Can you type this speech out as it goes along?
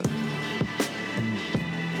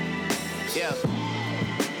Yeah.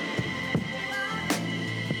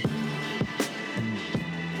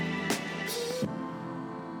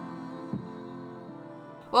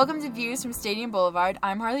 Welcome to Views from Stadium Boulevard.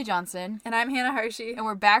 I'm Harley Johnson. And I'm Hannah Hershey. And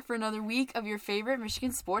we're back for another week of your favorite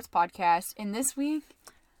Michigan sports podcast. And this week...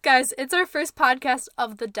 Guys, it's our first podcast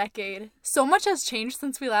of the decade. So much has changed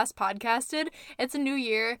since we last podcasted. It's a new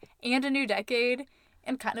year and a new decade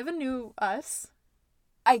and kind of a new us.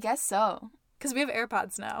 I guess so. Because we have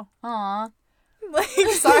AirPods now. Aww. Like,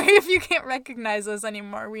 sorry if you can't recognize us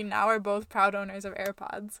anymore. We now are both proud owners of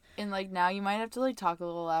AirPods. And, now you might have to, talk a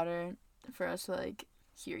little louder for us to,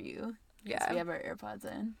 hear you. Yeah. We have our AirPods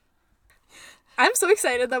in. I'm so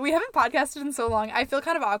excited that we haven't podcasted in so long. I feel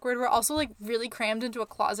kind of awkward. We're also, really crammed into a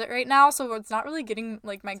closet right now, so it's not really getting,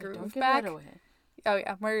 my groove don't give back. That away. Oh,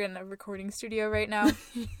 yeah. We're in a recording studio right now.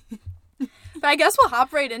 But I guess we'll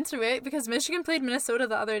hop right into it, because Michigan played Minnesota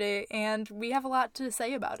the other day, and we have a lot to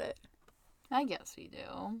say about it. I guess we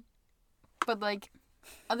do. But,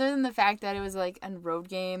 other than the fact that it was, a road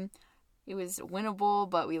game, it was winnable,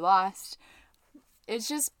 but we lost. It's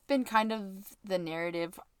just been kind of the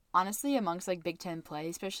narrative, honestly, amongst, Big Ten play,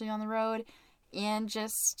 especially on the road. And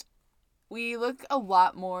just, we look a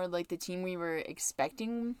lot more like the team we were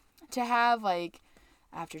expecting to have,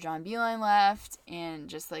 after John Beilein left, and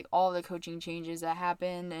just, all the coaching changes that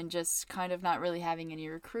happened, and just kind of not really having any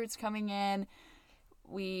recruits coming in.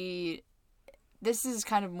 This is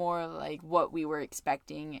kind of more what we were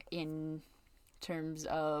expecting in terms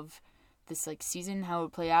of this season, how it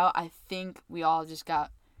would play out. I think we all just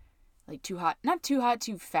got too hot, not too hot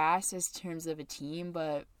too fast as terms of a team,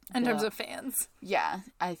 but in terms of fans. Yeah,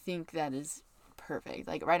 I think that is perfect,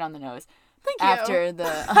 right on the nose. Thank you. After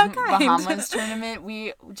the Bahamas tournament,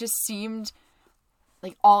 we just seemed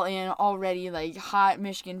all in already, hot.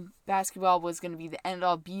 Michigan basketball was going to be the end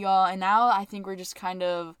all be all, and now I think we're just kind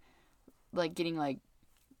of getting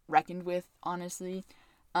reckoned with, honestly.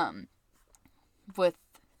 But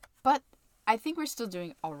I think we're still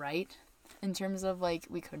doing all right in terms of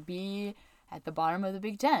we could be at the bottom of the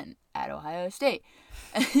Big Ten at Ohio State.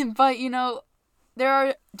 But there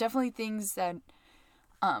are definitely things that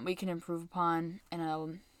we can improve upon, and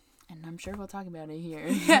I'm sure we'll talk about it here.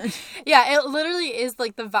 Yeah, it literally is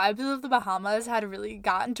the vibes of the Bahamas had really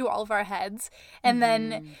gotten to all of our heads. And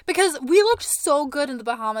then, because we looked so good in the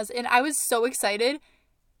Bahamas, and I was so excited.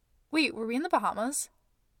 Wait, were we in the Bahamas?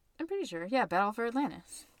 I'm pretty sure. Yeah, Battle for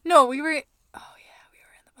Atlantis. No, we were... Oh, yeah, we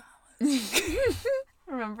were in the Bahamas.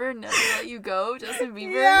 Remember Never Let You Go, Justin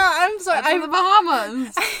Bieber? Yeah, I'm sorry. I'm in the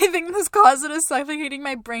Bahamas. I think this closet is suffocating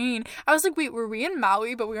my brain. I was wait, were we in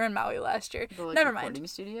Maui? But we were in Maui last year. The, Never mind. Recording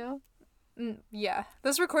studio? Yeah.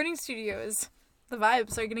 This recording studio is... The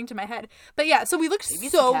vibes are getting to my head. But yeah, so we looked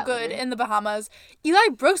so good in the Bahamas. Eli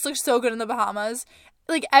Brooks looked so good in the Bahamas.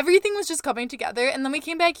 Everything was just coming together. And then we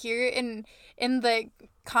came back here in the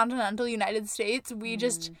continental United States. We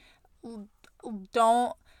just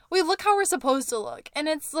don't... We look how we're supposed to look. And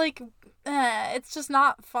it's it's just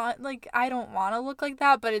not fun. I don't want to look like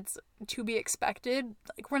that, but it's to be expected.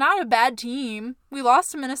 We're not a bad team. We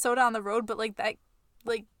lost to Minnesota on the road, but that,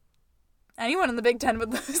 anyone in the Big Ten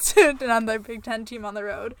would lose to another Big Ten team on the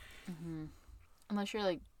road. Mm-hmm. Unless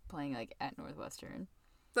you're, playing, at Northwestern.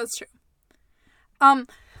 That's true.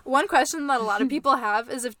 One question that a lot of people have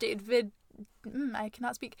is if David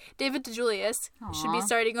DeJulius should be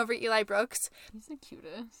starting over Eli Brooks. He's the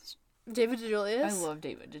cutest. David DeJulius? I love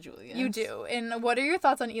David DeJulius. You do. And what are your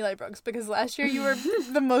thoughts on Eli Brooks? Because last year you were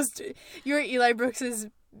you were Eli Brooks'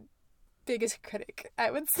 biggest critic,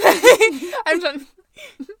 I would say. I'm done.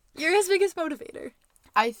 You're his biggest motivator.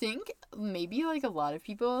 I think maybe a lot of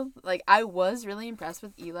people, I was really impressed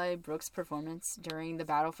with Eli Brooks' performance during the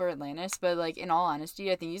Battle for Atlantis, but in all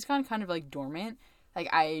honesty, I think he's gone kind of dormant.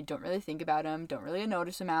 I don't really think about him, don't really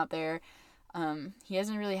notice him out there. He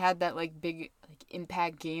hasn't really had that big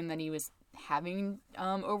impact game that he was having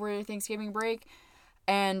over Thanksgiving break,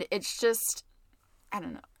 and it's just, I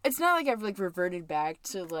don't know. It's not I've reverted back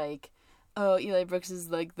to oh, Eli Brooks is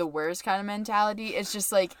the worst kind of mentality. It's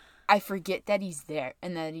just I forget that he's there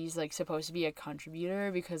and that he's supposed to be a contributor,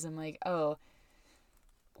 because I'm oh,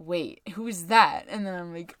 wait, who's that? And then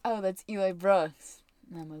I'm oh, that's Eli Brooks.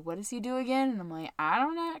 And I'm what does he do again? And I'm I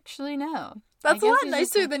don't actually know. That's a lot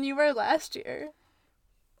nicer than you were last year.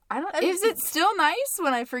 Is it still nice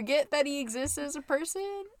when I forget that he exists as a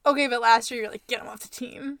person? Okay, but last year you're get him off the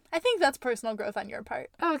team. I think that's personal growth on your part.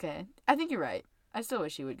 Okay. I think you're right. I still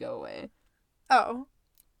wish he would go away. Oh.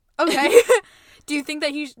 Okay. Do you think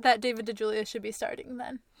that that David DeJulius should be starting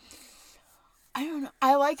then? I don't know.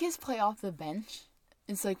 I like his play off the bench.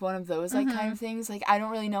 It's, like, one of those, like, kind of things. Like, I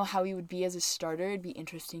don't really know how he would be as a starter. It'd be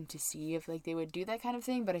interesting to see if, like, they would do that kind of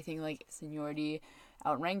thing. But I think, like, seniority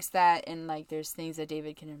outranks that. And, like, there's things that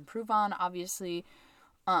David can improve on, obviously.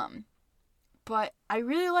 But I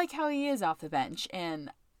really like how he is off the bench.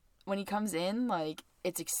 And when he comes in, like,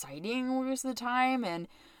 it's exciting most of the time. And,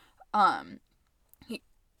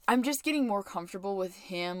 I'm just getting more comfortable with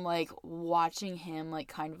him, like, watching him, like,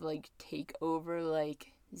 kind of, like, take over,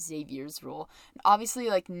 like, Xavier's role. And obviously,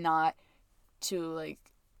 like, not to, like,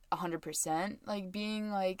 100%, like,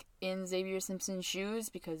 being, like, in Xavier Simpson's shoes,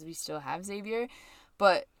 because we still have Xavier,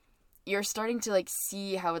 but you're starting to, like,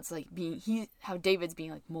 see how it's, like, how David's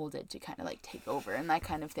being, like, molded to kind of, like, take over and that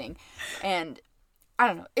kind of thing. And, I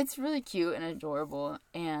don't know, it's really cute and adorable,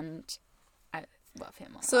 and I love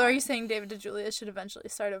him a lot. So are you saying David DeJulius should eventually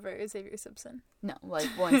start over Xavier Simpson? No, like,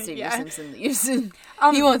 once Xavier Simpson leaves, he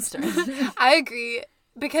won't start. I agree,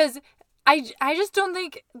 because I just don't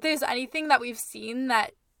think there's anything that we've seen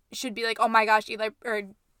that should be like, oh my gosh,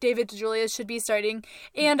 David DeJulius should be starting.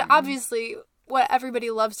 And obviously, what everybody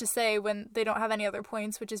loves to say when they don't have any other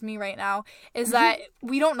points, which is me right now, is that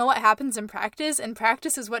we don't know what happens in practice, and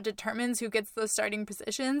practice is what determines who gets those starting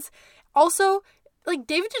positions. Also, like,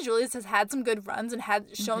 David DeJulius has had some good runs and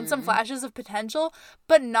had shown some flashes of potential,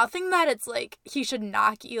 but nothing that it's like he should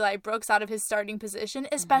knock Eli Brooks out of his starting position,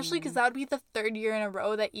 especially because that would be the third year in a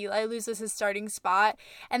row that Eli loses his starting spot.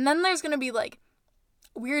 And then there's going to be, like,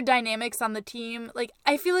 weird dynamics on the team. Like,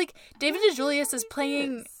 I feel like David DeJulius is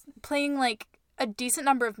playing like, a decent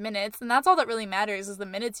number of minutes, and that's all that really matters is the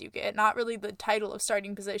minutes you get, not really the title of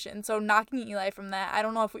starting position. So knocking Eli from that, I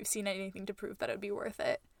don't know if we've seen anything to prove that it would be worth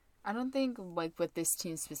it. I don't think, like, with this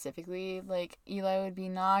team specifically, like, Eli would be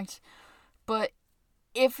knocked. But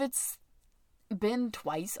if it's been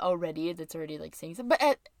twice already, that's already, like, saying something.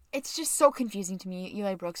 But it's just so confusing to me.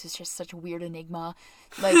 Eli Brooks is just such a weird enigma.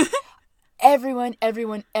 Like, everyone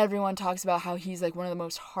talks about how he's, like, one of the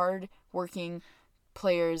most hard-working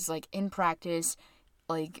players, like, in practice.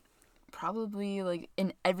 Like, probably, like,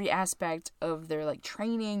 in every aspect of their, like,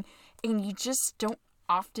 training. And you just don't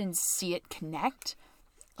often see it connect.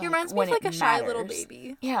 He reminds me of, like, a shy little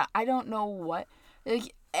baby. Yeah, I don't know what.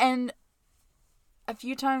 Like, and a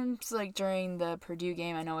few times, like, during the Purdue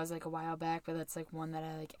game, I know it was, like, a while back, but that's, like, one that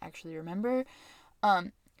I, like, actually remember.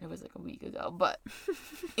 It was, like, a week ago, but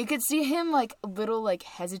you could see him, like, a little, like,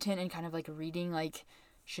 hesitant and kind of, like, reading, like,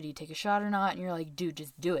 should he take a shot or not? And you're like, dude,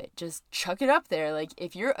 just do it. Just chuck it up there. Like,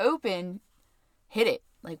 if you're open, hit it.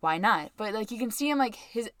 Like, why not? But, like, you can see him, like,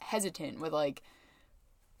 hesitant with, like,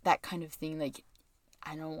 that kind of thing, like,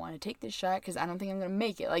 I don't want to take this shot because I don't think I'm going to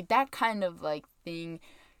make it. Like, that kind of, like, thing,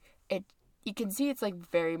 you can see it's, like,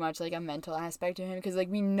 very much, like, a mental aspect to him because, like,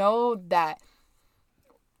 we know that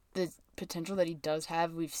the potential that he does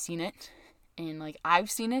have, we've seen it, and, like, I've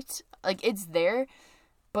seen it. Like, it's there,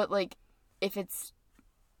 but, like, if it's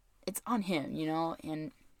on him, you know,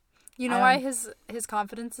 and... You know why his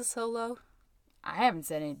confidence is so low? I haven't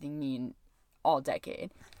said anything mean all decade.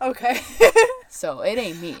 Okay. So, it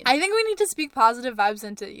ain't mean. I think we need to speak positive vibes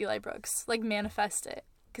into Eli Brooks. Like, manifest it.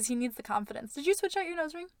 Because he needs the confidence. Did you switch out your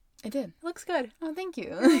nose ring? I did. It looks good. Oh, thank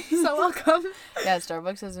you. You're so welcome. Yeah,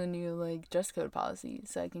 Starbucks has a new, like, dress code policy,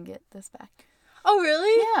 so I can get this back. Oh,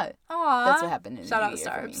 really? Yeah. Aww. That's what happened in Shout the out year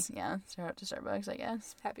for me. Starbs. Yeah, shout out to Starbucks, I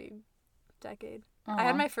guess. Happy decade. Aww. I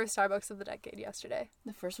had my first Starbucks of the decade yesterday.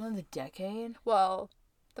 The first one of the decade? Well,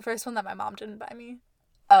 the first one that my mom didn't buy me.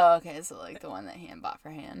 Oh, okay, so, like, the one that hand bought for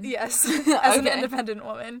hand. Yes, as an independent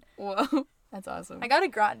woman. Whoa, that's awesome. I got a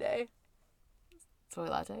grande. Soy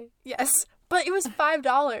latte? Yes, but it was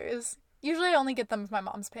 $5. Usually I only get them if my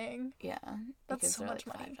mom's paying. Yeah. That's so much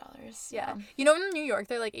like money. $5. Yeah. You know, in New York,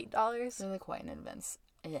 they're like $8. They're, like, quite an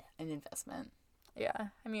investment. Yeah.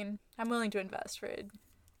 I mean, I'm willing to invest for a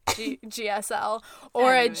GSL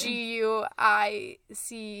or a GUICWS.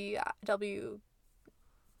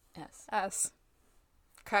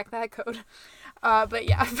 Crack that code. But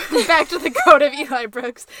yeah, back to the code of Eli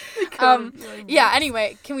Brooks. Yeah,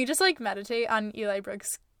 anyway, can we just, like, meditate on Eli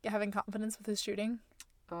Brooks having confidence with his shooting?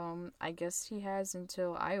 I guess he has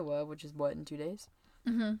until Iowa, which is what, in 2 days?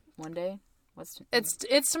 Mm-hmm. 1 day?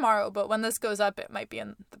 It's tomorrow, but when this goes up, it might be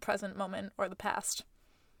in the present moment or the past.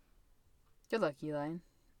 Good luck, Eli.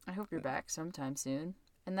 I hope you're back sometime soon.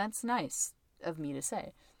 And that's nice of me to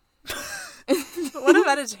say. What a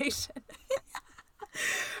meditation.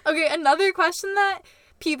 Okay, another question that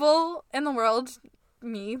people in the world,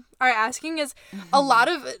 me, are asking is a lot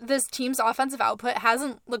of this team's offensive output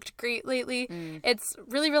hasn't looked great lately. It's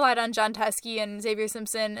really relied on Jon Teske and Xavier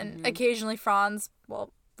Simpson and occasionally Franz.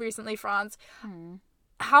 Well, recently Franz.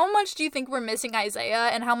 how much do you think we're missing Isaiah,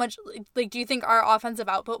 and how much, like, do you think our offensive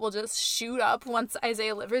output will just shoot up once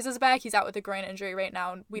Isaiah Livers is back? He's out with a groin injury right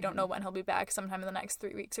now, and we don't know when he'll be back, sometime in the next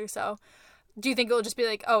 3 weeks or so. Do you think it'll just be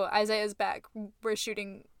like, oh, Isaiah's back, we're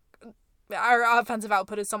shooting, our offensive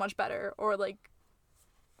output is so much better, or, like,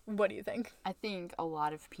 what do you think? I think a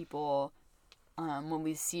lot of people, when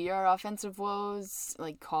we see our offensive woes,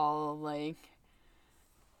 like, call, like,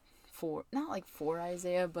 not like for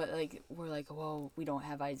Isaiah, but like we're like, whoa, we don't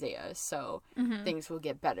have Isaiah, so things will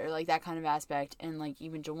get better, like that kind of aspect. And like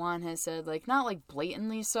even Jawan has said, like, not like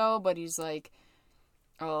blatantly so, but he's like,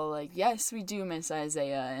 oh, like, yes, we do miss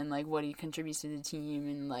Isaiah and like what he contributes to the team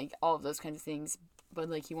and like all of those kinds of things, but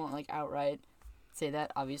like he won't like outright say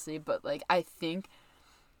that, obviously. But like I think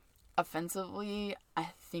offensively, I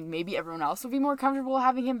think maybe everyone else will be more comfortable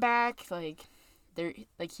having him back, like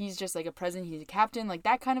he's just like a present, he's a captain, like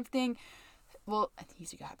that kind of thing. Well, I think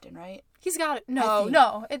he's a captain, right? He's got it.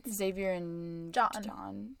 No, it's Xavier and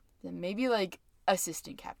John. Then maybe like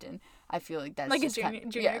assistant captain. I feel like that's like just a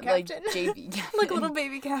junior captain, like JV captain. Like a little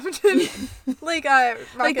baby captain, like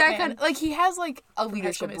like that Man. kind of, like he has like a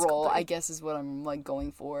leadership role, I guess is what I'm like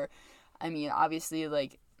going for. I mean, obviously,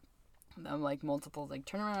 like the like multiple like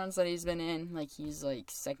turnarounds that he's been in, like he's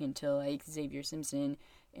like second to like Xavier Simpson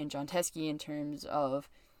and John Teskey in terms of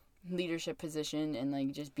leadership position and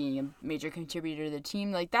like just being a major contributor to the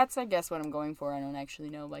team. Like that's, I guess, what I'm going for. I don't actually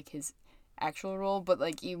know like his actual role, but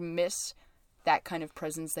like you miss that kind of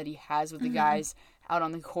presence that he has with the guys out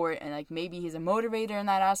on the court, and like maybe he's a motivator in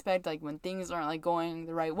that aspect. Like when things aren't like going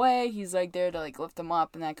the right way, he's like there to like lift them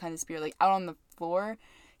up and that kind of spirit. Like out on the floor,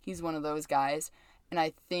 he's one of those guys, and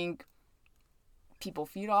I think people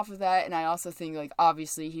feed off of that. And I also think like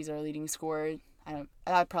obviously he's our leading scorer.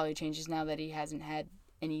 That probably changes now that he hasn't had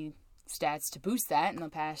any stats to boost that in the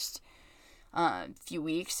past few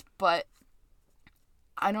weeks. But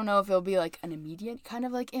I don't know if it'll be like an immediate kind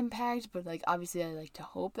of like impact. But like obviously I like to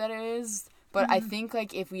hope that it is. But I think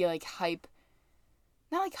like if we like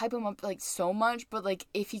not like hype him up like so much, but like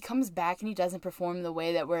if he comes back and he doesn't perform the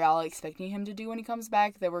way that we're all expecting him to do when he comes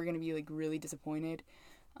back, that we're gonna be like really disappointed.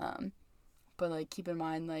 But like keep in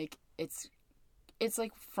mind like it's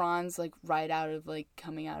like Franz like right out of like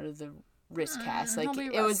coming out of the wrist cast, like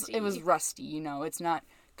it was rusty, you know. It's not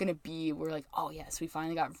gonna be, we're like, oh yes, we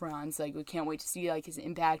finally got Franz, like we can't wait to see like his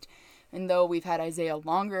impact. And though we've had Isaiah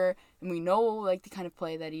longer and we know like the kind of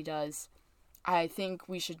play that he does, I think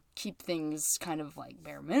we should keep things kind of like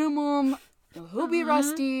bare minimum. He'll be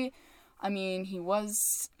rusty. I mean, he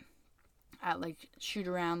was at like shoot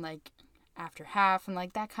around like after half and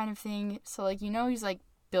like that kind of thing, so like, you know, he's like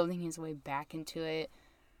building his way back into it.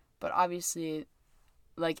 But obviously,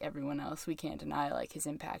 like everyone else, we can't deny like his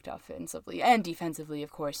impact offensively and defensively,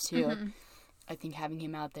 of course, too. I think having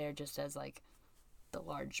him out there just as like the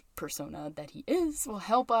large persona that he is will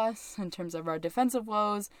help us in terms of our defensive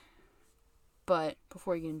woes. But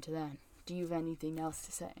before we get into that, do you have anything else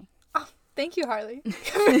to say? Oh, thank you, Harley.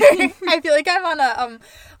 I feel like I'm on a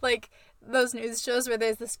like those news shows where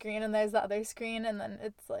there's the screen and there's the other screen, and then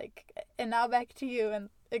it's like, and now back to you, and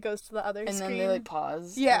it goes to the other screen. And then they like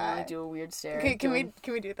pause. Yeah. And like do a weird stare. Okay, can we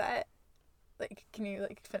do that? Like, can you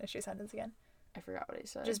like finish your sentence again? I forgot what I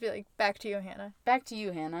said. Just be like, back to you, Hannah. Back to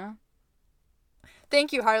you, Hannah.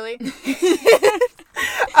 Thank you, Harley.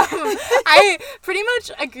 I pretty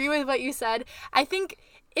much agree with what you said. I think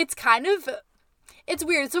it's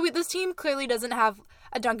weird. So this team clearly doesn't have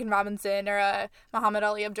a Duncan Robinson or a Muhammad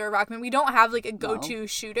Ali Abdur-Rahman. We don't have like a go-to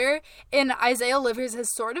shooter. And Isaiah Livers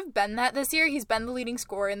has sort of been that this year. He's been the leading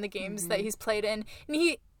scorer in the games that he's played in.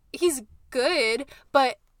 And he's good,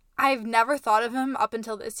 but I've never thought of him up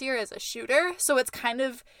until this year as a shooter. So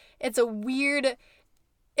it's a weird...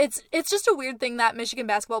 It's just a weird thing that Michigan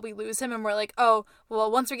basketball, we lose him and we're like, oh, well,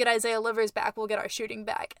 once we get Isaiah Livers back, we'll get our shooting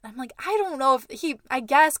back. And I'm like, I don't know if I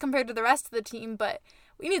guess compared to the rest of the team, but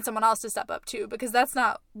we need someone else to step up too, because that's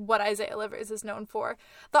not what Isaiah Livers is known for.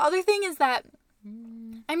 The other thing is that,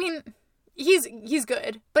 I mean, he's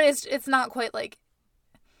good, but it's not quite like,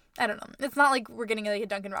 I don't know. It's not like we're getting like a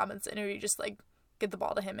Duncan Robinson who you just like get the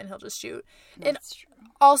ball to him and he'll just shoot. That's true.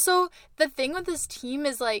 Also, the thing with this team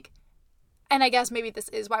is like, and I guess maybe this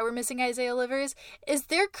is why we're missing Isaiah Livers, is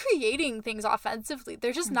they're creating things offensively.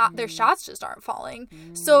 They're just not, their shots just aren't falling.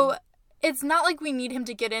 So it's not like we need him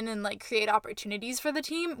to get in and like create opportunities for the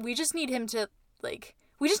team. We just need him to like,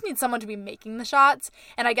 we just need someone to be making the shots.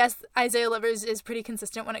 And I guess Isaiah Livers is pretty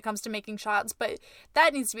consistent when it comes to making shots, but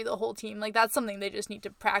that needs to be the whole team. Like, that's something they just need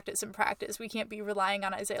to practice and practice. We can't be relying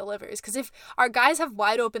on Isaiah Livers, because if our guys have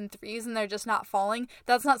wide open threes and they're just not falling,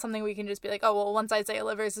 that's not something we can just be like, oh, well, once Isaiah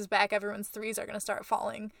Livers is back, everyone's threes are going to start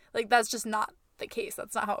falling. Like, that's the case.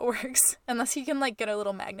 That's not how it works. Unless he can, like, get a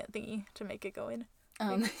little magnet thingy to make it go in.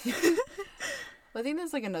 I think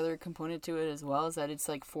there's, like, another component to it as well, is that it's,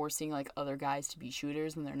 like, forcing, like, other guys to be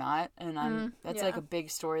shooters when they're not. And that's, like, a big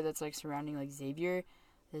story that's, like, surrounding, like, Xavier.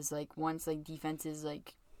 Is, like, once, like, defenses,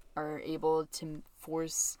 like, are able to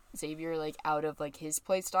force Xavier, like, out of, like, his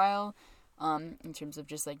play style, in terms of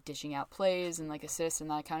just, like, dishing out plays and, like, assists and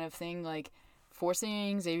that kind of thing, like,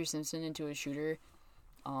 forcing Xavier Simpson into a shooter,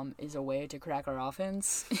 is a way to crack our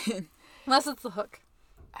offense. Unless it's the hook.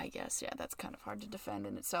 I guess, yeah, that's kind of hard to defend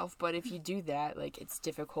in itself. But if you do that, like, it's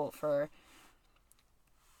difficult for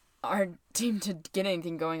our team to get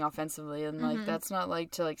anything going offensively. And, like, that's not,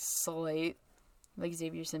 like, to, like, slate, like,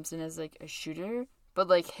 Xavier Simpson as, like, a shooter. But,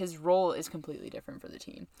 like, his role is completely different for the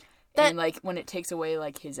team. And, like, when it takes away,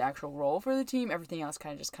 like, his actual role for the team, everything else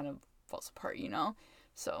kind of falls apart, you know?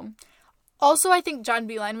 So... Also, I think John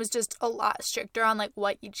Beilein was just a lot stricter on, like,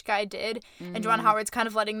 what each guy did. And Juwan Howard's kind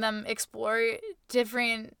of letting them explore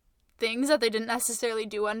different things that they didn't necessarily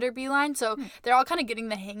do under Beilein. So they're all kind of getting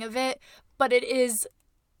the hang of it. But it is,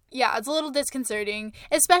 yeah, it's a little disconcerting.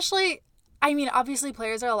 Especially, I mean, obviously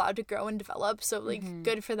players are allowed to grow and develop. So, like,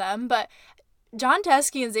 good for them. But Jon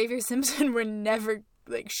Teske and Xavier Simpson were never,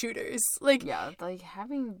 like, shooters. Like, yeah, like,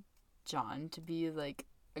 having John to be, like...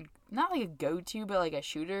 not like a go-to, but like a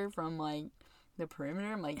shooter from like the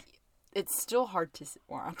perimeter. I'm like, it's still hard to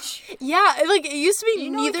watch. Yeah, like it used to be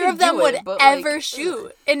neither of them would ever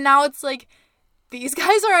shoot, and now it's like these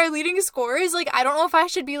guys are our leading scorers. Like I don't know if I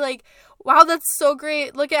should be like, wow, that's so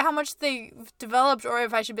great. Look at how much they've developed, or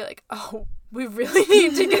if I should be like, oh, we really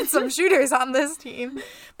need to get some shooters on this team.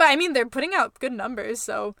 But I mean, they're putting out good numbers,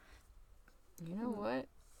 so you know what?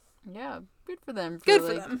 Yeah, good for them. Good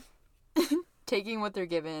for them. Taking what they're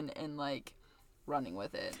given and, like, running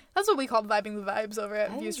with it. That's what we call vibing the vibes over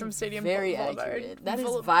at Views from Stadium Very Boulevard. accurate. That is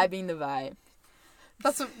vibing the vibe.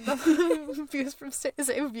 That's what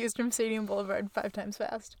Views from Stadium Boulevard 5 times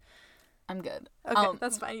fast. I'm good. Okay,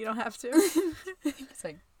 that's fine. You don't have to. It's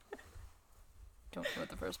like, don't know what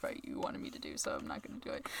the first part you wanted me to do, so I'm not going to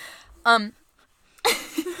do it.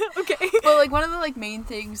 Okay. But, like, one of the, like, main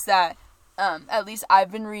things that, at least I've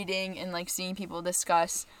been reading and, like, seeing people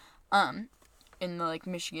discuss, in the, like,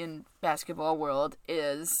 Michigan basketball world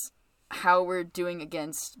is how we're doing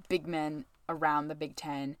against big men around the Big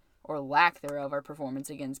Ten, or lack thereof, our performance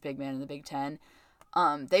against big men in the Big Ten.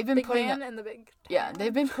 They've been putting up in the Big Ten. Yeah,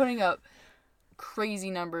 they've been putting up crazy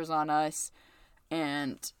numbers on us,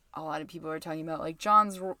 and a lot of people are talking about, like, Jon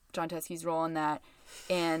Teske's role in that,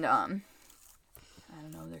 and, I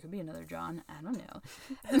don't know, there could be another John. I don't know.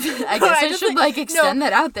 I guess I should, like, extend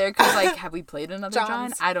that out there, because, like, have we played another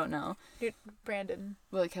John? I don't know. Dude, Brandon.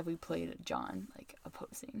 Well, like, have we played a John, like,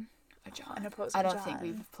 opposing a John? An opposing I don't think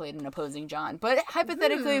we've played an opposing John. But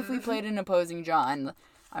hypothetically, if we played an opposing John,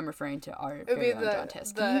 I'm referring to our very own Jon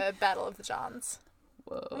Teske. The Battle of the Johns.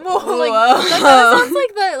 Whoa. Like, that sounds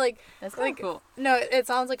like the, like... That's kind of cool. No, it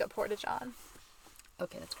sounds like a porta-john.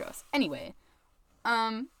 Okay, that's gross. Anyway,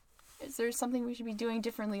 is there something we should be doing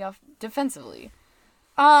differently defensively?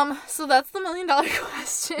 So that's the $1 million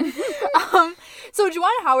question. So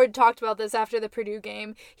Juwan Howard talked about this after the Purdue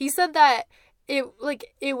game. He said that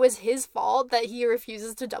it was his fault that he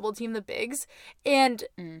refuses to double team the bigs, and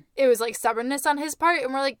it was like stubbornness on his part,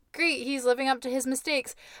 and we're like, great, he's living up to his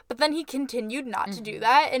mistakes. But then he continued not to do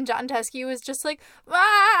that, and Jon Teske was just like,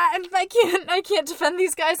 I can't defend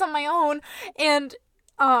these guys on my own. And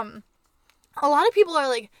a lot of people are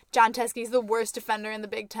like, Jon Teske's the worst defender in the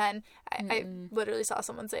Big Ten. I literally saw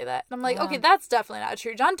someone say that. And I'm like, okay, that's definitely not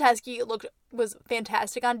true. Jon Teske was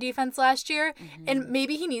fantastic on defense last year. And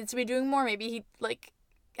maybe he needs to be doing more. Maybe he, like,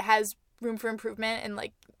 has room for improvement and,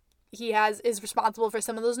 like, he is responsible for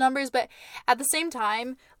some of those numbers. But at the same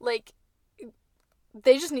time, like,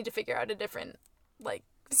 they just need to figure out a different, like,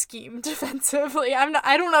 scheme defensively.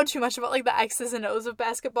 I don't know too much about, like, the X's and O's of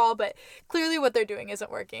basketball, but clearly what they're doing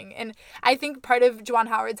isn't working. And I think part of Juwan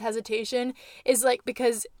Howard's hesitation is, like,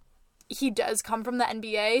 because he does come from the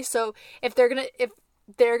NBA, so if they're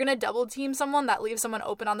gonna double team someone, that leaves someone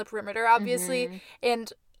open on the perimeter, obviously,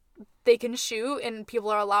 and they can shoot, and people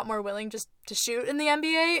are a lot more willing just to shoot in the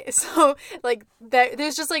NBA. So, like,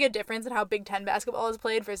 there's just, like, a difference in how Big Ten basketball is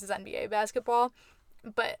played versus NBA basketball.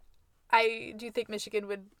 But I do think Michigan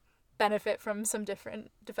would benefit from some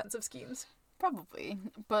different defensive schemes. Probably.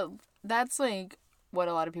 But that's, like, what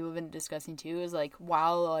a lot of people have been discussing, too, is, like,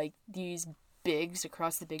 while, like, these bigs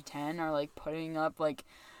across the Big Ten are, like, putting up, like,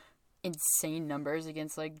 insane numbers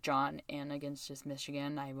against, like, John and against just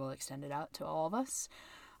Michigan, I will extend it out to all of us,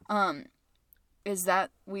 is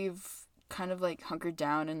that we've kind of, like, hunkered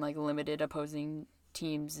down and, like, limited opposing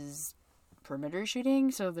teams' perimeter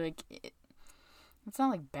shooting, so like it's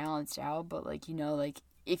not like balanced out, but like, you know, like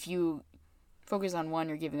if you focus on one,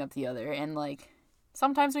 you're giving up the other, and like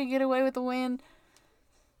sometimes we get away with the win,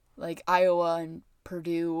 like Iowa and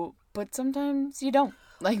Purdue, but sometimes you don't.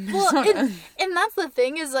 Like Minnesota. Well, and that's the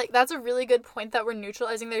thing, is like that's a really good point that we're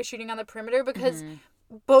neutralizing their shooting on the perimeter, because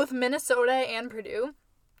both Minnesota and Purdue,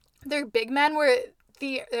 their big men were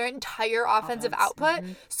their entire offensive output.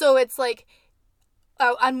 So it's like,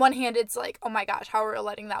 on one hand, it's like, oh my gosh, how are we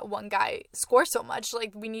letting that one guy score so much?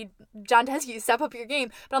 Like, we need John Teske to step up your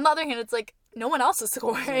game. But on the other hand, it's like, no one else is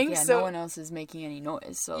scoring. Like, so no one else is making any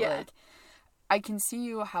noise. So, like, I can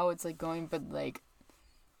see how it's, like, going, but, like,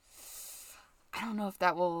 I don't know if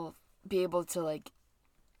that will be able to, like,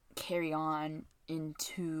 carry on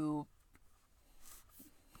into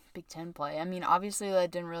Big Ten play. I mean, obviously, that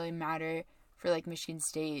didn't really matter for, like, Michigan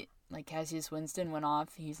State. Like, Cassius Winston went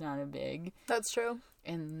off. He's not a big. That's true.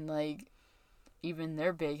 And, like, even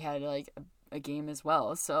their big had, like, a game as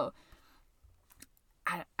well. So,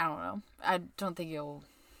 I don't know. I don't think it'll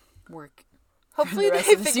work. Hopefully they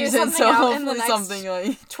figure something out in the next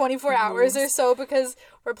like 24 hours or so, because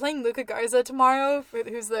we're playing Luka Garza tomorrow,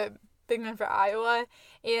 who's the big man for Iowa.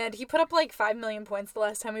 And he put up, like, 5 million points the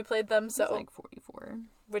last time we played them. So like 44.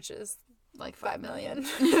 Which is, like, 5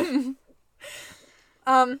 million.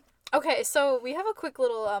 Okay, so we have a quick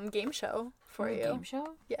little game show for you. Game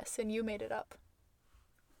show? Yes, and you made it up.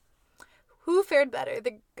 Who fared better,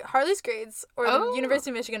 the Harley's Grades or the University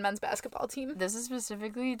of Michigan men's basketball team? This is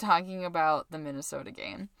specifically talking about the Minnesota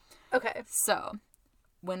game. Okay. So,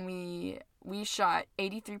 when we shot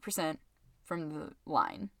 83% from the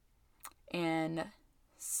line, and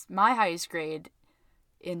my highest grade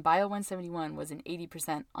in Bio 171 was an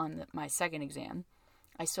 80% on my second exam.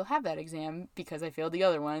 I still have that exam because I failed the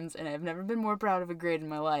other ones, and I've never been more proud of a grade in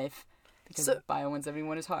my life because Bio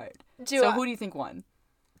 171 is hard. So who do you think won?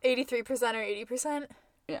 83% or 80%?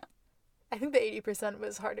 Yeah. I think the 80%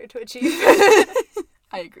 was harder to achieve.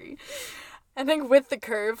 I agree. I think with the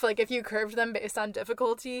curve, like if you curved them based on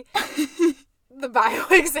difficulty, the bio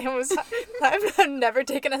exam was hard. I've never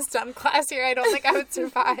taken a STEM class here. I don't think I would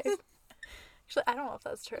survive. Actually, I don't know if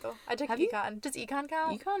that's true. I took econ. Does econ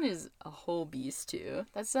count? Econ is a whole beast, too.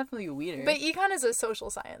 That's definitely weirder. But econ is a social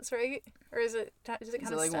science, right? Or is it kind of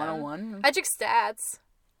like STEM? 101? I took stats.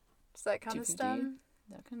 Does that count as STEM?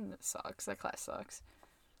 That kind of sucks. That class sucks.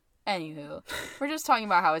 Anywho, we're just talking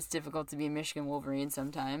about how it's difficult to be a Michigan Wolverine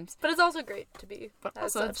sometimes. But it's also great to be. But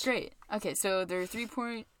also, it's great. Okay, so their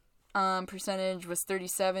 3-point percentage was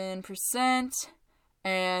 37%,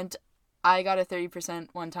 and I got a 30%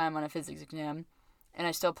 one time on a physics exam, and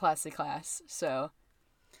I still passed the class, so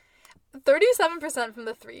 37% from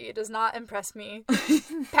the 3 does not impress me.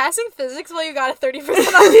 Passing physics while you got a 30%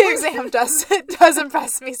 on the exam does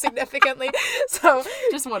impress me significantly. So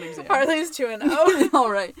just one exam. Harley's 2-0.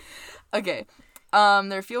 All right. Okay.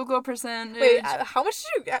 Their field goal percentage. Wait, how much did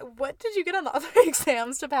you get? What did you get on the other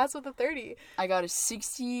exams to pass with a 30? I got a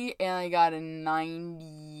 60 and I got a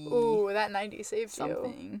 90. Ooh, that 90 saved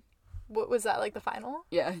something. You. What was that, like the final?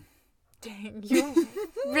 Yeah. Dang, you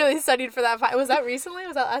really studied for that. Was that recently?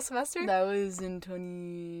 Was that last semester? That was in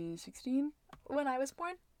 2016. When I was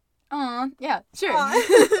born? Yeah, sure.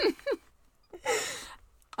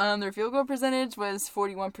 Their field goal percentage was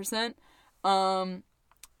 41%. And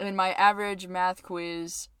my average math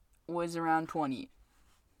quiz was around 20.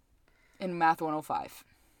 In Math 105.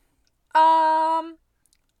 I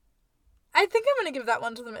think I'm gonna give that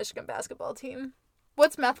one to the Michigan basketball team.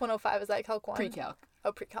 What's Math 105? Is that Calc 1? Pre-Calc.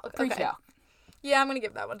 Oh, Pre-Calc. Okay. Pre-Calc. Yeah, I'm going to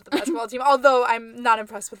give that one to the basketball team, although I'm not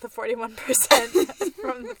impressed with the 41%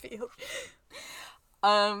 from the field.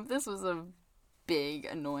 This was a big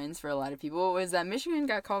annoyance for a lot of people, was that Michigan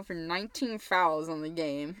got called for 19 fouls on the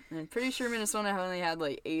game, and I'm pretty sure Minnesota only had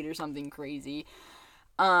like 8 or something crazy.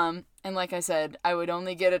 And like I said, I would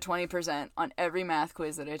only get a 20% on every math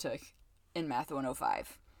quiz that I took in Math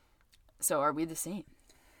 105. So are we the same?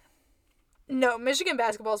 No, Michigan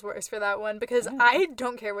basketball's worse for that one, because I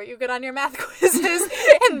don't care what you get on your math quizzes,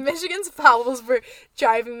 and Michigan's fouls were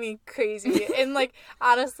driving me crazy. And, like,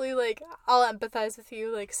 honestly, like, I'll empathize with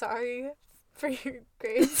you, like, sorry for your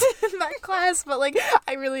grades in that class, but, like,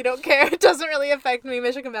 I really don't care. It doesn't really affect me.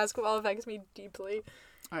 Michigan basketball affects me deeply.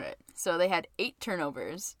 Alright, so they had 8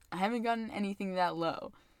 turnovers. I haven't gotten anything that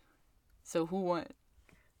low. So who won?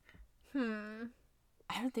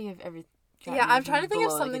 I don't think I've ever... Yeah, I'm trying to think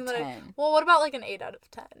of something like well, what about like an 8 out of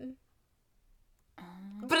 10?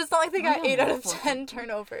 But it's not like they got 8 out of 10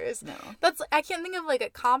 turnovers. No. I can't think of like a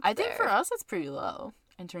comp I think for us that's pretty low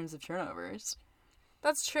in terms of turnovers.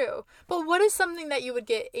 That's true. But what is something that you would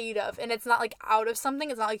get 8 of? And it's not, like, out of something.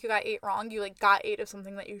 It's not like you got 8 wrong. You, like, got 8 of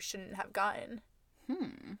something that you shouldn't have gotten.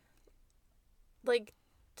 Like,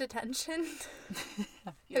 detention?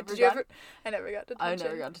 Did you ever? I never got detention. I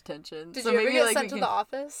never got detention. Did you ever get sent to the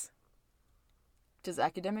office? Does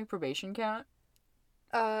academic probation count?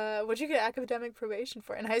 What'd you get academic probation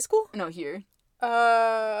for? In high school? No, here.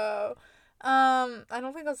 Oh. I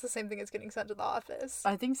don't think that's the same thing as getting sent to the office.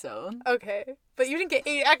 I think so. Okay. But you didn't get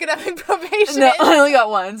 8 academic probation. No, I only got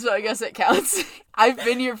 1, so I guess it counts. I've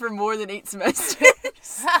been here for more than 8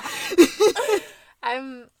 semesters.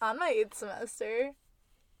 I'm on my 8th semester.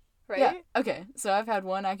 Right? Yeah. Okay. So I've had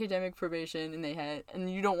 1 academic probation, and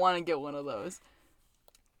you don't want to get one of those.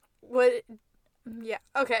 What? Yeah.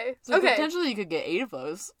 Okay. So okay. potentially you could get 8 of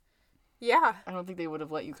those. Yeah. I don't think they would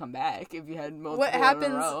have let you come back if you had multiple What happens?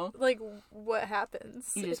 in a row. Like, what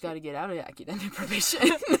happens? You just got to get out of academic probation.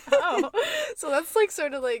 Oh, so that's like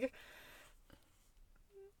sort of like.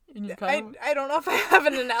 And you I don't know if I have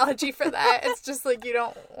an analogy for that. It's just like you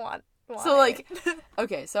don't want so like,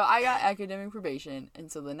 okay, so I got academic probation,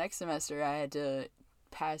 and so the next semester I had to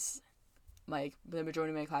pass like the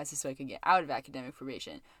majority of my classes so I could get out of academic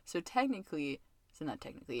probation. So not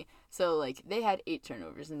technically. So like they had 8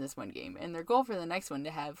 turnovers in this one game, and their goal for the next one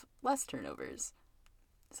to have less turnovers.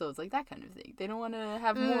 So it's like that kind of thing. They don't want to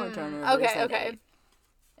have more turnovers. Okay. 8.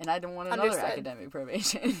 And I don't want another academic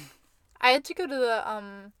probation. I had to go to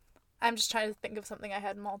the I'm just trying to think of something I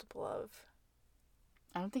had multiple of.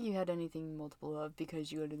 I don't think you had anything multiple of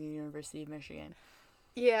because you go to the University of Michigan.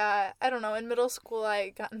 Yeah, I don't know. In middle school, I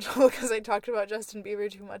got in trouble because I talked about Justin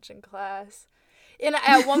Bieber too much in class. And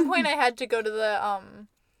at one point, I had to go to the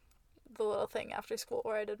little thing after school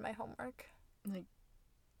where I did my homework. Like,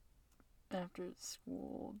 after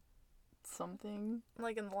school something?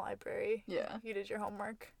 Like in the library. Yeah. You did your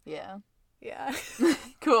homework. Yeah. Yeah.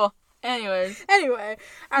 Cool. Anyways. Anyway.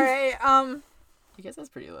 All right. I guess that's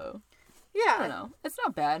pretty low. Yeah. I don't know. It's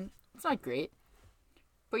not bad. It's not great.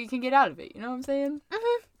 But you can get out of it. You know what I'm saying?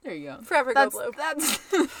 Mm-hmm. There you go. Forever go blue.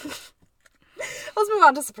 That's... Let's move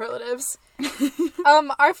on to superlatives.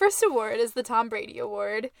 Our first award is the Tom Brady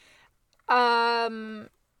Award. But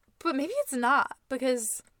maybe it's not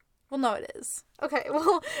because... Well, no, it is. Okay,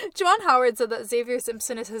 well, Juwan Howard said that Xavier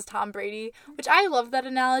Simpson is his Tom Brady, which I love that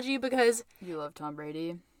analogy because... You love Tom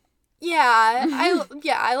Brady? Yeah,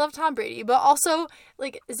 I love Tom Brady, but also,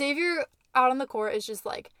 like, Xavier out on the court is just,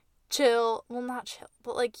 like, chill. Well, not chill,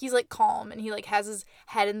 but, like, he's, like, calm, and he, like, has his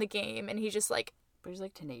head in the game, and he just, like... But he's,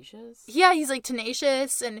 like, tenacious? Yeah, he's, like,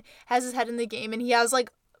 tenacious, and has his head in the game, and he has, like,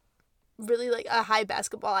 really, like, a high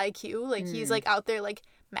basketball IQ. Like, he's, like, out there, like...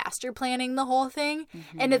 master planning the whole thing,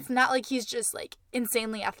 and it's not like he's just like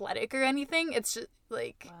insanely athletic or anything. It's just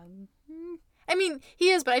like I mean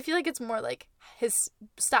he is, but I feel like it's more like his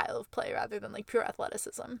style of play rather than like pure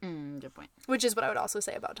athleticism. Good point. Which is what I would also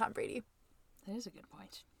say about Tom Brady. That is a good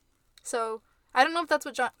point. So I don't know if that's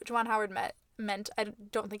what Juwan Howard meant. I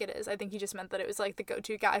don't think it is. I think he just meant that it was like the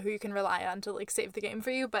go-to guy who you can rely on to like save the game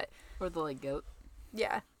for you. But or the like goat.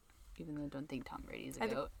 Yeah. Even though I don't think Tom Brady is a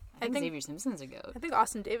goat. I think Xavier Simpson's a goat. I think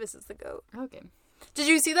Austin Davis is the GOAT. Okay. Did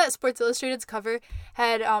you see that Sports Illustrated's cover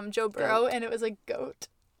had Joe Burrow and it was like GOAT?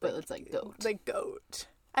 But it's like goat. Like GOAT.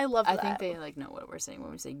 I love that. I think they like know what we're saying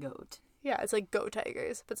when we say goat. Yeah, it's like Go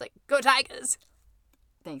Tigers. But it's like Go Tigers.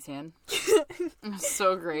 Thanks, Han.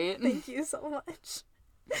 So great. Thank you so much.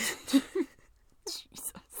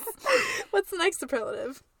 Jesus. What's the next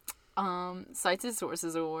superlative? Cites and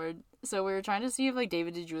Sources Award. So we were trying to see if like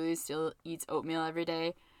David DeJulius still eats oatmeal every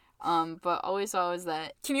day. But all we saw was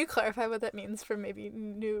that... Can you clarify what that means for maybe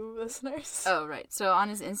new listeners? Oh, right. So on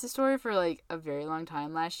his Insta story for, like, a very long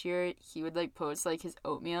time last year, he would, like, post, like, his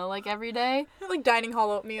oatmeal, like, every day. Like dining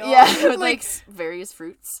hall oatmeal. Yeah, with, like, various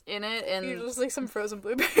fruits in it. And just, like, some frozen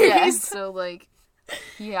blueberries. Yeah, so, like,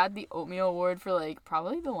 he had the oatmeal award for, like,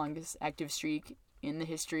 probably the longest active streak in the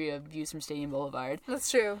history of Views from Stadium Boulevard.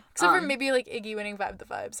 That's true. Except for maybe, like, Iggy winning Vibe the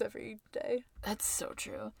Vibes every day. That's so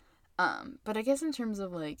true. But I guess in terms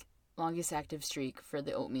of, like, longest active streak for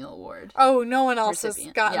the oatmeal award. Oh, no one else has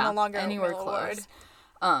gotten a longer anywhere oatmeal close.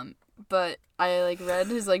 award. But I like read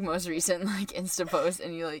his like most recent like Insta post,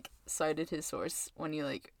 and he like cited his source when he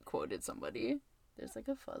like quoted somebody. There's like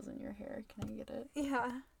a fuzz in your hair. Can I get it?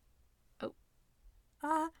 Yeah.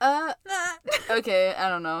 Oh. Okay, I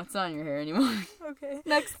don't know. It's not in your hair anymore. Okay.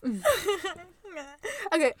 Next.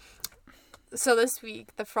 Okay. So this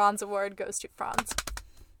week the Franz Award goes to Franz.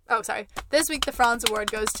 Oh, sorry. This week, the Franz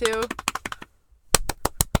Award goes to...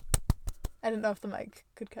 I didn't know if the mic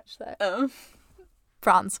could catch that. Oh.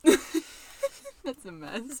 Franz. That's a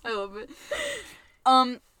mess. I love it.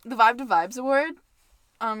 The Vibe to Vibes Award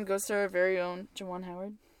goes to our very own Juwan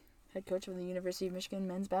Howard, head coach of the University of Michigan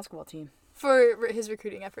men's basketball team. For his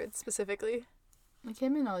recruiting efforts, specifically. Like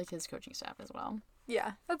him and all like his coaching staff as well.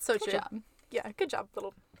 Yeah, that's so true. Good job. Yeah, good job,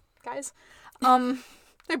 little guys.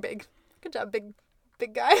 They're big. Good job, big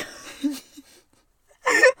guy.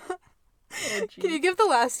 Oh, can you give the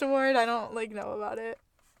last award? I don't, know about it.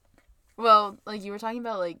 Well, you were talking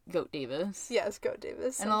about, Goat Davis. Yes, Goat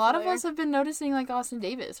Davis. And a lot of us have been noticing, Austin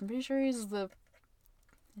Davis. I'm pretty sure he's the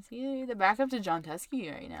backup to John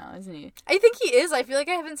Teske right now, isn't he? I think he is. I feel like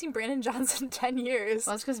I haven't seen Brandon Johnson in 10 years.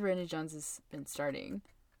 Well, that's because Brandon Johnson's been starting.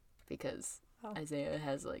 Because Isaiah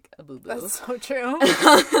has, a boo-boo. That's so true.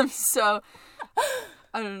 So,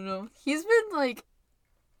 I don't know. He's been,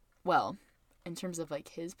 well, in terms of,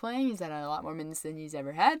 his playing, he's had a lot more minutes than he's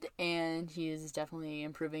ever had. And he is definitely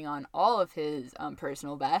improving on all of his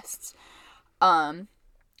personal bests. And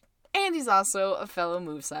he's also a fellow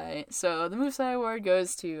MoveSci. So the MoveSci award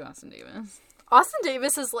goes to Austin Davis. Austin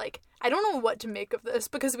Davis is I don't know what to make of this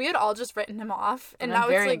because we had all just written him off. And now I'm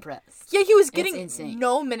very it's impressed. Yeah, he was getting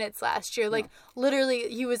no minutes last year. No. Literally,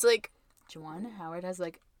 he was Juwan Howard has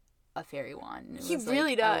a fairy wand. He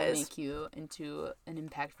really does. I will make you into an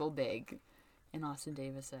impactful big. And Austin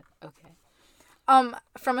Davis said, okay.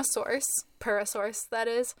 From a source, per a source, that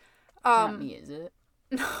is. Not me, is it?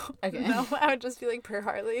 No. Okay. No, I would just be per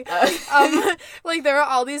Harley. There were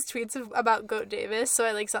all these tweets about Goat Davis, so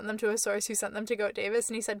I sent them to a source who sent them to Goat Davis,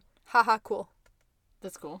 and he said, haha, cool.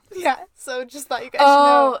 That's cool. Yeah, so just thought you guys should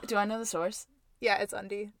know. Do I know the source? Yeah, it's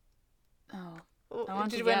Undy. Oh.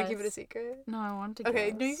 Did you want to keep it a secret? No, I want to guess.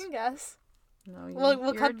 Okay, no, you can guess. No,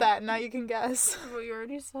 we'll cut that. Now you can guess. Well, you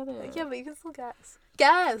already said it. Yeah, but you can still guess.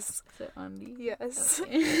 Guess! Is it Undy? Yes.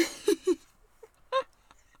 Okay.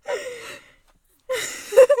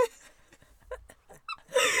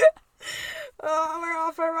 Oh, we're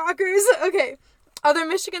off our rockers. Okay. Other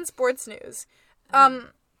Michigan sports news.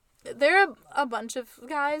 There are a bunch of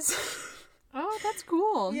guys. Oh, that's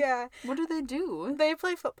cool. Yeah. What do they do? They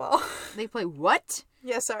play football. They play what?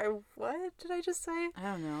 Yeah, sorry. What did I just say? I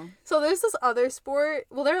don't know. So there's this other sport.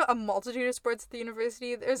 Well, there are a multitude of sports at the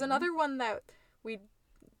university. There's another one that we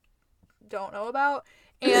don't know about.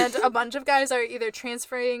 And a bunch of guys are either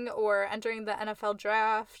transferring or entering the NFL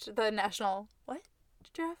draft, the national,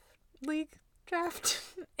 league draft.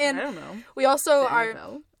 And I don't know. We also are,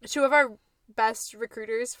 two of our best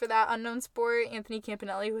recruiters for that unknown sport, Anthony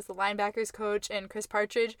Campanelli, who was the linebackers coach, and Chris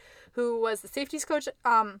Partridge, who was the safeties coach. So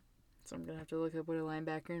I'm going to have to look up what a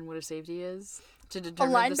linebacker and what a safety is to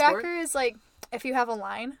determine the sport. A linebacker is if you have a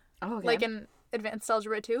line, in Advanced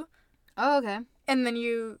Algebra 2. Oh, okay. And then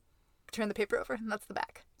you turn the paper over, and that's the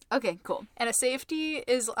back. Okay, cool. And a safety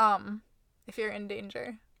is if you're in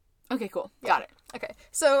danger. Okay, cool. Yeah. Got it. Okay.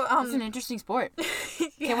 So it's an interesting sport.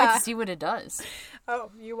 Yeah. Can't wait to see what it does.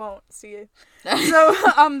 Oh, you won't see it.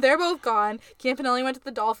 So they're both gone. Campanelli went to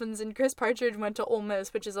the Dolphins and Chris Partridge went to Ole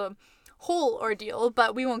Miss, which is a whole ordeal,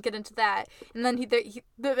 but we won't get into that. And then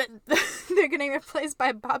they're getting replaced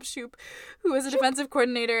by Bob Shoop, who was a defensive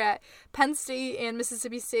coordinator at Penn State and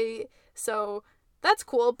Mississippi State. So that's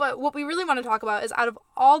cool. But what we really want to talk about is out of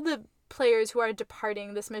all the players who are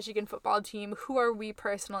departing this Michigan football team, who are we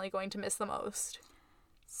personally going to miss the most?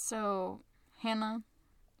 So, Hannah.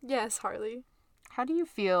 Yes, Harley. How do you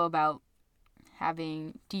feel about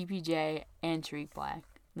having DPJ and Tariq Black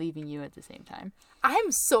leaving you at the same time?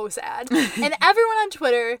 I'm so sad. And everyone on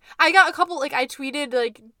Twitter, I got a couple, I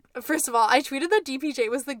tweeted, first of all, I tweeted that DPJ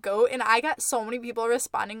was the GOAT, and I got so many people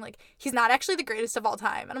responding, he's not actually the greatest of all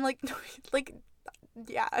time. And I'm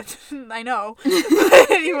yeah, I know.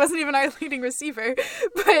 But he wasn't even our leading receiver.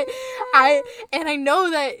 But I know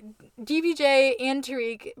that DPJ and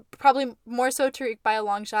Tariq, probably more so Tariq by a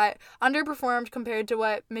long shot, underperformed compared to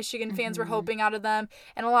what Michigan fans were hoping out of them.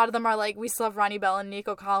 And a lot of them are we still have Ronnie Bell and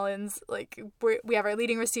Nico Collins. We have our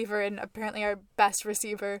leading receiver and apparently our best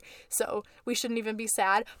receiver. So we shouldn't even be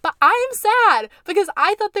sad. But I am sad because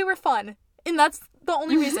I thought they were fun. And that's the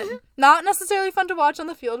only reason. Not necessarily fun to watch on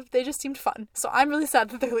the field. They just seemed fun. So I'm really sad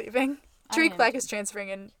that they're leaving. Tariq Black is transferring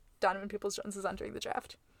and Donovan Peoples-Jones is entering the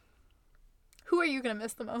draft. Who are you going to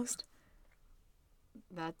miss the most?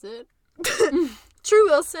 That's it. True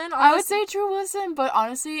Wilson. I would say True Wilson, but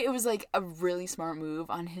honestly, it was a really smart move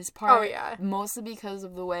on his part. Oh, yeah. Mostly because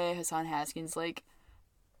of the way Hassan Haskins,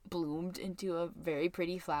 bloomed into a very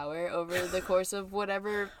pretty flower over the course of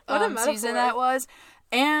whatever season that was.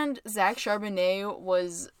 And Zach Charbonnet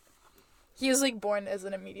was... He was, born as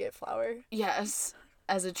an immediate flower. Yes.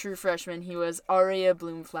 As a true freshman, he was already a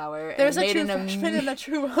bloom flower. There's a true freshman and a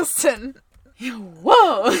true Wilson.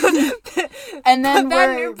 Whoa! And then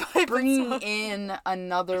we're bringing in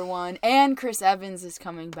another one, and Chris Evans is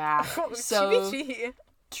coming back. So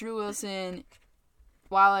Drew Wilson,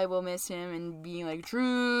 while I will miss him and being like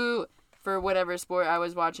Drew for whatever sport I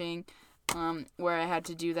was watching, where I had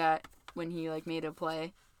to do that when he like made a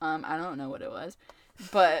play. I don't know what it was,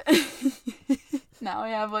 but now I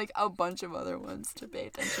have like a bunch of other ones to pay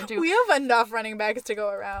attention to. We have enough running backs to go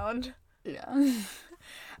around. Yeah.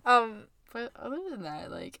 But other than that,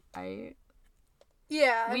 like, we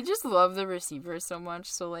just love the receivers so much,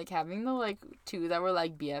 so, like, having the, like, two that were,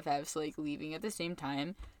 like, BFFs, like, leaving at the same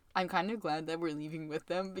time, I'm kind of glad that we're leaving with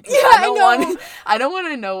them, because I don't want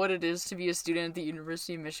to know what it is to be a student at the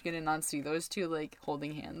University of Michigan and not see those two, like,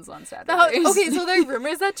 holding hands on Saturdays. Okay, so there are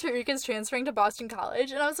rumors that Tariq is transferring to Boston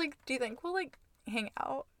College, and I was like, do you think we'll, like, hang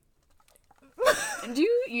out? Yeah,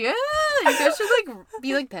 you guys should, like,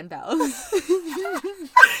 be, like, pen pals. Hey,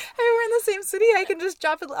 we're in the same city, I can just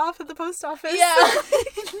drop it off at the post office. Yeah.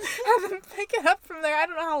 Have them pick it up from there. I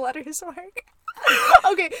don't know how letters work.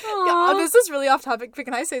 Okay, yeah, this is really off topic, but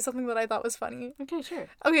can I say something that I thought was funny? Okay, sure.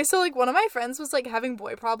 Okay, so, like, one of my friends was, like, having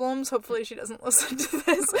boy problems. Hopefully she doesn't listen to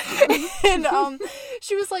this. And,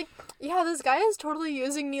 she was like, yeah, this guy is totally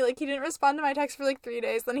using me. Like, he didn't respond to my text for, like, 3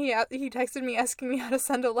 days. Then he texted me asking me how to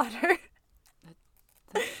send a letter.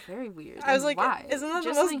 That's very weird. I was like, why? Isn't that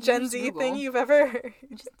the most Gen Z thing you've ever heard?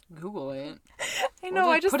 Just Google it. I know,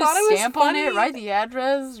 I just thought it was funny. Put a stamp on it, write the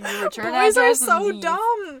address, your return Boys address. Boys are so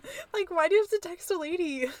dumb. Like, why do you have to text a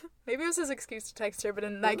lady? Maybe it was his excuse to text her, but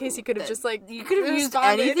in that case, he could have just, like, you could have used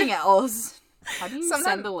anything else. How do you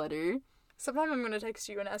send a letter? Sometime I'm going to text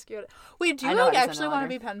you and ask you. Wait, do you, like, actually want to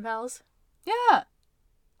be pen pals? Yeah.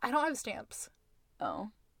 I don't have stamps. Oh.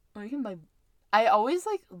 Well, you can buy... I always,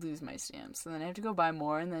 like, lose my stamps, and then I have to go buy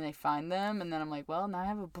more, and then I find them, and then I'm like, well, now I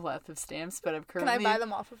have a plethora of stamps, but I've currently... Can I buy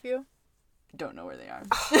them off of you? Don't know where they are.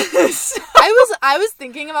 I was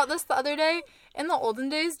thinking about this the other day. In the olden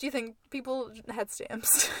days, do you think people had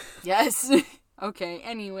stamps? Yes. Okay,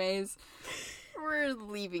 anyways. We're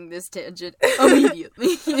leaving this tangent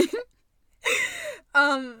immediately.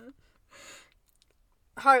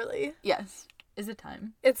 Harley. Yes. Is it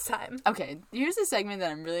time? It's time. Okay, here's a segment that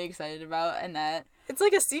I'm really excited about, and that... It's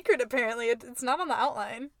like a secret, apparently. It's not on the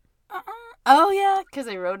outline. Oh, yeah, because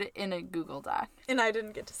I wrote it in a Google Doc. And I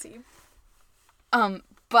didn't get to see.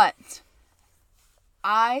 But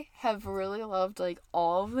I have really loved, like,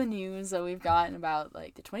 all of the news that we've gotten about,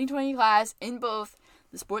 like, the 2020 class in both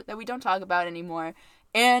the sport that we don't talk about anymore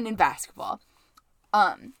and in basketball.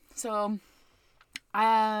 So,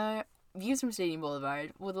 Views from Stadium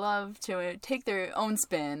Boulevard would love to take their own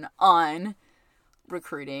spin on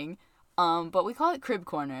recruiting, but we call it Crib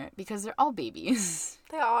Corner because they're all babies.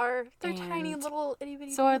 They are. They're tiny little itty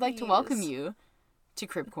bitty So I'd like to welcome you to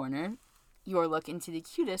Crib Corner, your look into the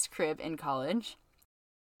cutest crib in college.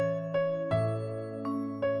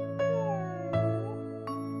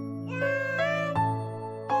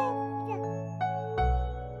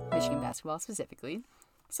 Michigan basketball specifically.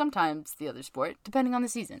 Sometimes the other sport, depending on the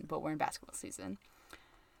season, but we're in basketball season.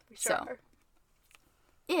 Sure. So,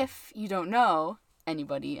 if you don't know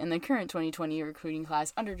anybody in the current 2020 recruiting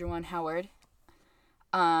class under Juwan Howard,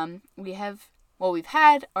 we've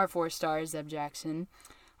had our 4-star Zeb Jackson.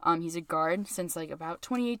 He's a guard since like about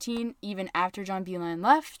 2018. Even after John Beilein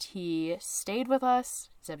left, he stayed with us.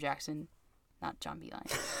 Zeb Jackson, not John Beilein.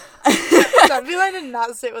 John Beilein did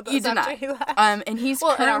not stay with us after he left. And he's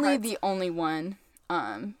currently the only one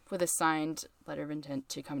with a signed letter of intent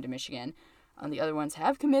to come to Michigan. The other ones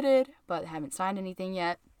have committed, but haven't signed anything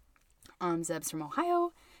yet. Zeb's from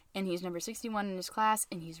Ohio, and he's number 61 in his class,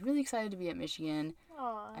 and he's really excited to be at Michigan.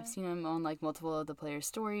 Aww. I've seen him on, like, multiple of the players'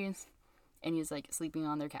 stories, and he's, like, sleeping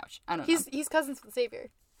on their couch. I don't know. He's cousins with Xavier.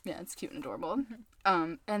 Yeah, it's cute and adorable.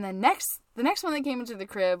 Mm-hmm. And then the next one that came into the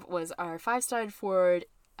crib was our 5-star forward,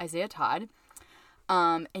 Isaiah Todd.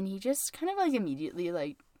 And he just kind of, like, immediately,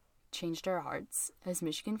 like, changed our hearts as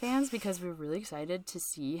Michigan fans because we were really excited to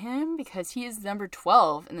see him because he is number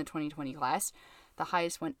 12 in the 2020 class, the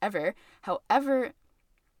highest one ever. However,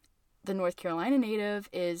 the North Carolina native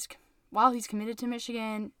is, while he's committed to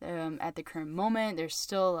Michigan, at the current moment, there's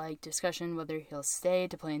still, like, discussion whether he'll stay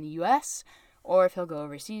to play in the U.S. or if he'll go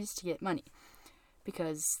overseas to get money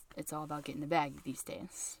because it's all about getting the bag these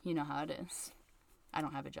days. You know how it is. I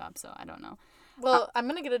don't have a job, so I don't know. Well, I'm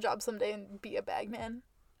going to get a job someday and be a bagman.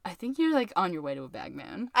 I think you're, like, on your way to a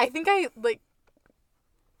bagman. I think You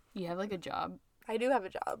have, like, a job. I do have a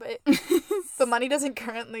job. The money doesn't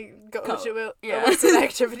currently go to illicit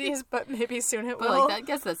activities, but maybe soon it will. But, like, I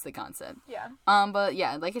guess that's the concept. Yeah. But,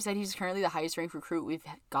 yeah, like I said, he's currently the highest ranked recruit we've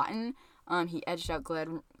gotten. He edged out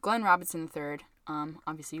Glenn Robinson III.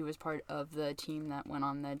 Obviously, he was part of the team that went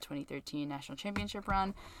on the 2013 national championship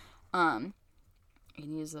run. And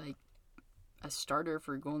he's like a starter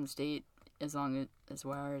for Golden State as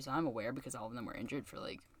far as I'm aware, because all of them were injured for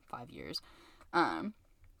like 5 years.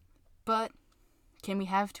 But can we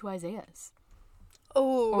have 2 Isaiahs?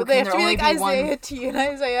 Oh, they have to be like Isaiah T and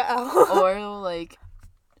Isaiah L. Or like,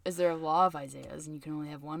 is there a law of Isaiahs and you can only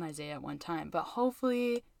have 1 Isaiah at one time? But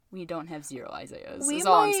hopefully we don't have 0 Isaiahs. That's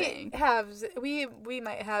all I'm saying. We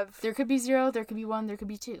might have. There could be 0, there could be 1, there could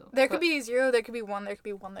be 2. There could be 0, there could be 1, there could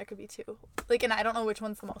be 1, there could be 2. Like, and I don't know which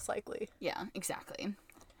one's the most likely. Yeah, exactly.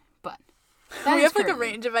 But we have like a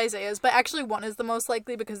range of Isaiahs, but actually 1 is the most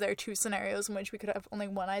likely because there are 2 scenarios in which we could have only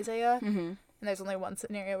 1 Isaiah. Mm-hmm. And there's only 1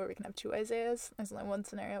 scenario where we can have 2 Isaiahs. There's only 1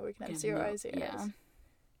 scenario where we can have 0 Isaiahs. Yeah,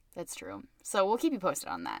 that's true. So we'll keep you posted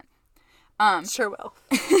on that. Sure will.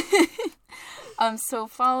 So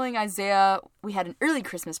following Isaiah, we had an early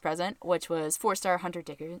Christmas present, which was 4-star Hunter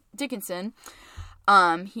Dickinson.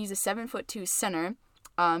 He's a 7'2" center.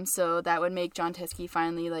 So that would make Jon Teske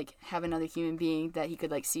finally, like, have another human being that he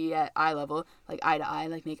could, like, see at eye level, like, eye to eye,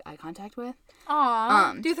 like, make eye contact with.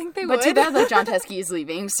 Aww. Do you think they would? But too bad, like, Jon Teske is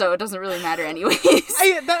leaving, so it doesn't really matter anyways.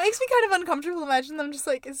 That makes me kind of uncomfortable. Imagine them just,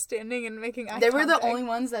 like, standing and making eye contact. They were the only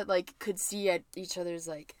ones that, like, could see at each other's,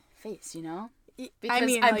 like, face, you know? Because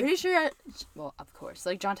I'm like, pretty sure, well, of course,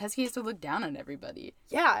 like, Jon Teske used to look down on everybody.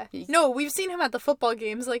 Yeah. No, we've seen him at the football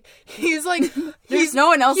games. Like, he's like, there's no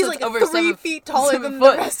one else that's like over 3 feet taller than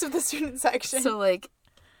the rest of the student section. So, like,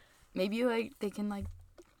 maybe, like, they can, like,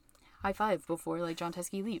 high five before, like, Jon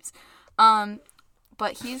Teske leaves.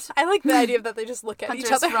 But he's... I like the idea that they just look at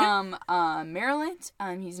each other. Hunter's from Maryland.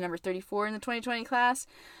 He's number 34 in the 2020 class.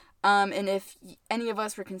 And if any of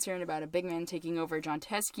us were concerned about a big man taking over Jon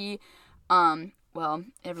Teske, well,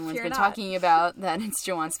 everyone's been talking about that it's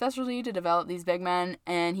Juwan's specialty to develop these big men,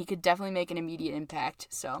 and he could definitely make an immediate impact.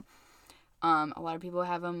 So, a lot of people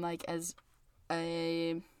have him, like, as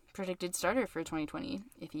a predicted starter for 2020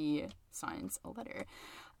 if he signs a letter.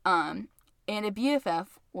 And a BFF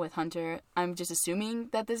with Hunter, I'm just assuming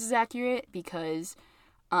that this is accurate because,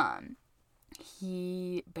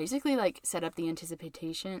 he basically, like, set up the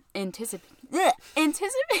anticipation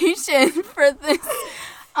for this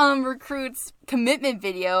recruit's commitment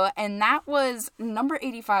video, and that was number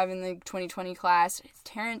 85 in the 2020 class,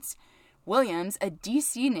 Terrence Williams, a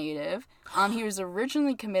DC native. He was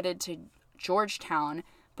originally committed to Georgetown,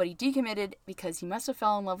 but he decommitted because he must have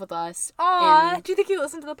fell in love with us. Aww, do you think he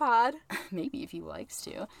listened to the pod? Maybe, if he likes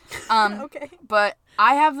to. Okay. But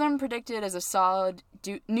I have them predicted as a solid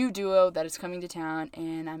new duo that is coming to town,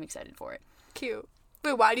 and I'm excited for it. Cute.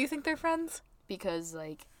 Wait, why do you think they're friends? Because,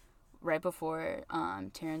 like, right before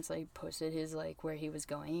Terrence, like, posted his, like, where he was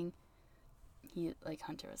going,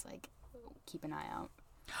 Hunter was like, keep an eye out.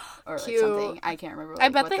 Or, like, something. I can't remember. Like, I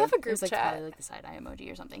bet they have a group chat. It was, like, chat. probably, like, the side eye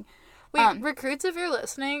emoji or something. Wait, recruits, if you're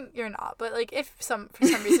listening, you're not. But, like, if for some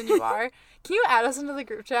reason you are, can you add us into the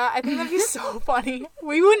group chat? I think that'd be so funny.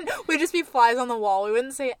 We'd just be flies on the wall. We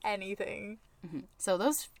wouldn't say anything. Mm-hmm. So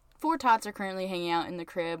those 4 tots are currently hanging out in the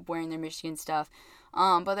crib wearing their Michigan stuff.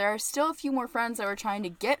 But there are still a few more friends that we're trying to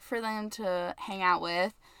get for them to hang out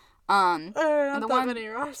with. Not that many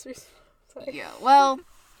rosters. Yeah, well,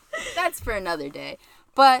 that's for another day.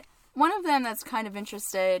 But one of them that's kind of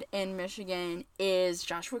interested in Michigan is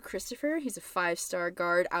Joshua Christopher. He's a 5-star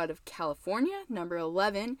guard out of California, number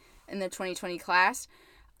 11 in the 2020 class.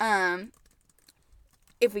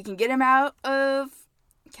 If we can get him out of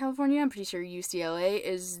California, I'm pretty sure UCLA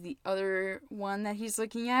is the other one that he's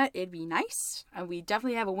looking at. It'd be nice. We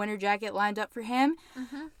definitely have a winter jacket lined up for him.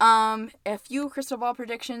 Mm-hmm. A few crystal ball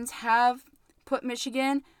predictions have put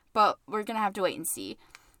Michigan, but we're going to have to wait and see.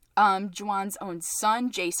 Juwan's own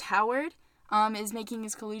son, Jace Howard, is making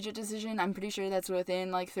his collegiate decision. I'm pretty sure that's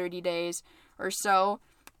within, like, 30 days or so.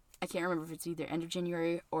 I can't remember if it's either end of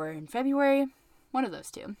January or in February. One of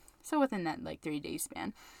those two. So within that, like, 30-day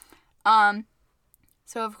span.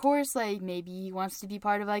 So, of course, like, maybe he wants to be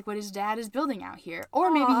part of, like, what his dad is building out here.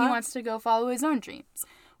 Or maybe he wants to go follow his own dreams.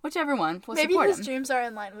 Whichever one. We'll maybe support his him. dreams are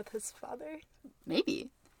in line with his father. Maybe.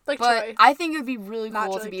 Like but Troy. I think it would be really Not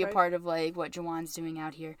cool Troy, to be Troy. a part of, like, what Juwan's doing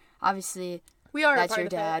out here. Obviously, we are that's a part your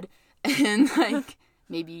of dad. And, like,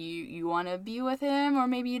 maybe you want to be with him or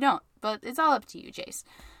maybe you don't. But it's all up to you, Jace.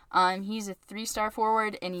 He's a 3-star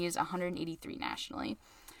forward, and he is 183 nationally.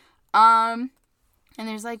 And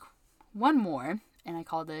there's, like, one more, and I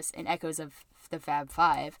call this an Echoes of the Fab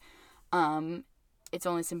Five. It's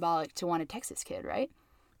only symbolic to want a Texas kid, right?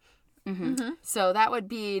 Mm-hmm. Mm-hmm. So that would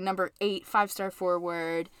be number 8, 5-star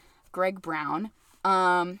forward, Greg Brown.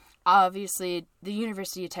 obviously, the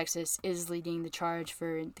University of Texas is leading the charge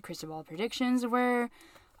for the crystal ball predictions of where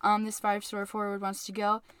this 5-star forward wants to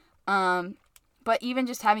go. But even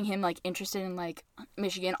just having him, like, interested in, like,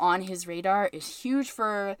 Michigan on his radar is huge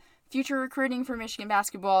for future recruiting for Michigan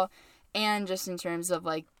basketball, and just in terms of,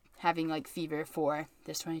 like, having, like, fever for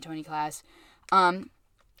this 2020 class.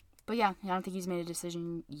 But yeah, I don't think he's made a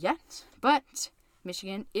decision yet, but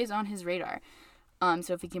Michigan is on his radar.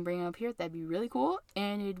 So if we can bring him up here, that'd be really cool,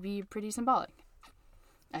 and it'd be pretty symbolic,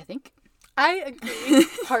 I think. I agree,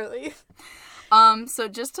 Harley. So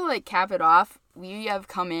just to, like, cap it off, we have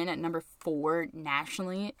come in at number 4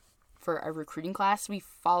 nationally for our recruiting class. We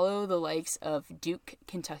follow the likes of Duke,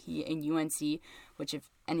 Kentucky, and UNC, which if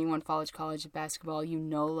anyone follows college basketball, you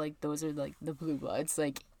know, like, those are, like, the blue bloods,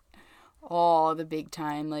 like, all the big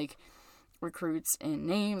time, like, recruits and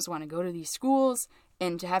names want to go to these schools,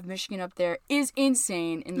 and to have Michigan up there is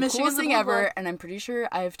insane, and the coolest thing ever, and I'm pretty sure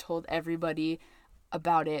I've told everybody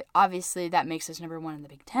about it. Obviously, that makes us number 1 in the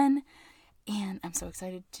Big Ten, and I'm so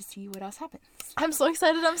excited to see what else happens. I'm so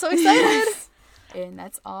excited. And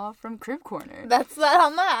that's all from Crib Corner. That's that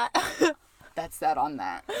on that. That's that on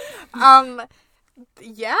that.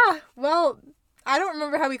 Yeah, well, I don't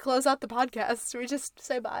remember how we close out the podcast. We just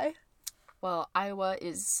say bye. Well, Iowa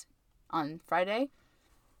is on Friday,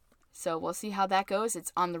 so we'll see how that goes.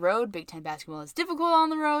 It's on the road. Big Ten basketball is difficult on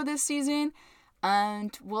the road this season,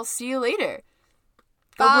 and we'll see you later.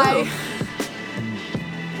 Bye.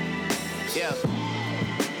 Yeah.